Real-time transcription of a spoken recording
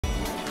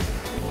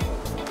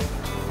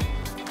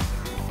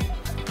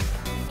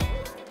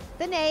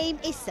The name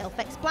is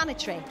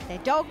self-explanatory. They're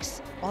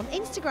dogs on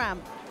Instagram.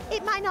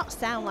 It might not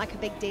sound like a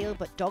big deal,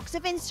 but dogs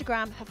of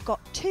Instagram have got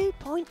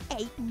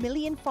 2.8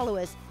 million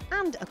followers,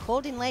 and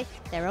accordingly,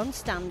 their own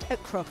stand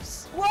at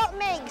Crufts. What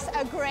makes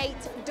a great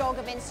dog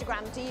of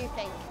Instagram, do you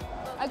think?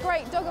 A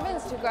great dog of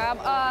Instagram,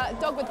 a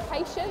dog with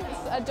patience,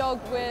 a dog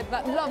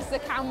that loves the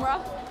camera.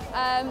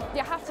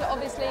 You have to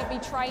obviously be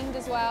trained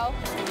as well.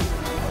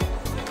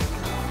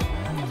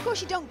 Of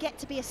course, you don't get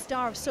to be a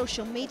star of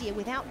social media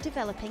without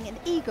developing an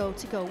ego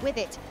to go with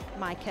it.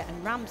 Micah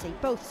and Ramsey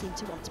both seem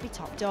to want to be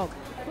top dog.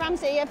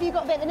 Ramsey, have you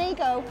got a bit of an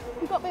ego?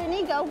 You've got a bit of an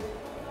ego?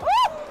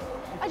 Woo!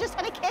 I just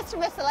had a kiss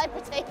from a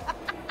celebrity.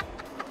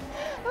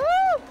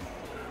 Woo!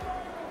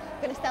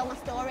 I'm going to sell my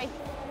story.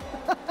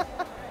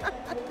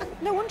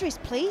 No wonder he's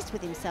pleased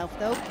with himself,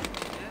 though.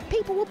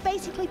 People will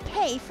basically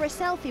pay for a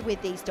selfie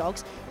with these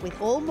dogs,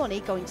 with all money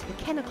going to the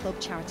Kennel Club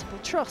Charitable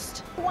Trust.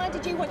 Why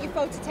did you want your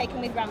photo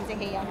taken with Ramsey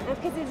here?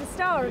 Because he's a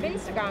star of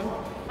Instagram.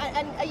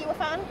 And are you a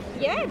fan?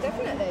 Yeah,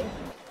 definitely.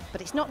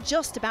 But it's not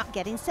just about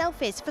getting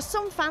selfies. For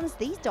some fans,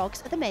 these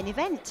dogs are the main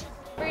event.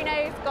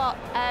 Bruno's got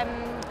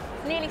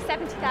nearly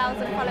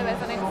 70,000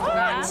 followers on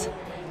Instagram. What?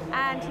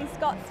 And he's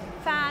got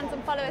fans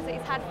and followers that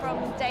he's had from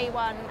day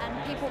one,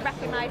 and people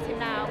recognise him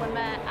now when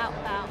we're out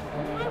and about.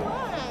 My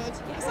word.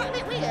 Is that a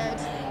bit weird?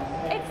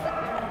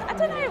 I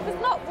don't know, it was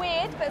not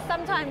weird, but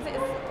sometimes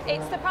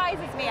it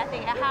surprises me, I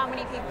think, at how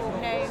many people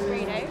know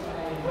Bruno.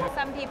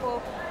 Some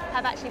people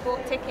have actually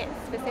bought tickets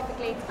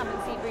specifically to come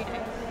and see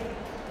Bruno.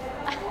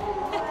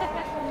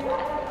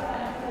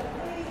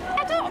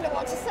 I don't know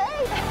what to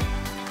say.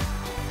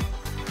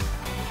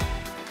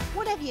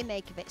 Whatever you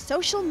make of it,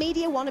 social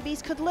media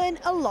wannabes could learn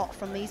a lot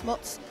from these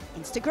mutts.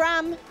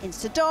 Instagram,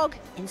 Insta-dog,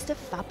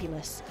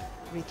 Insta-fabulous.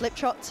 Ruth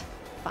Liptrot,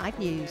 5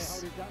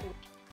 News.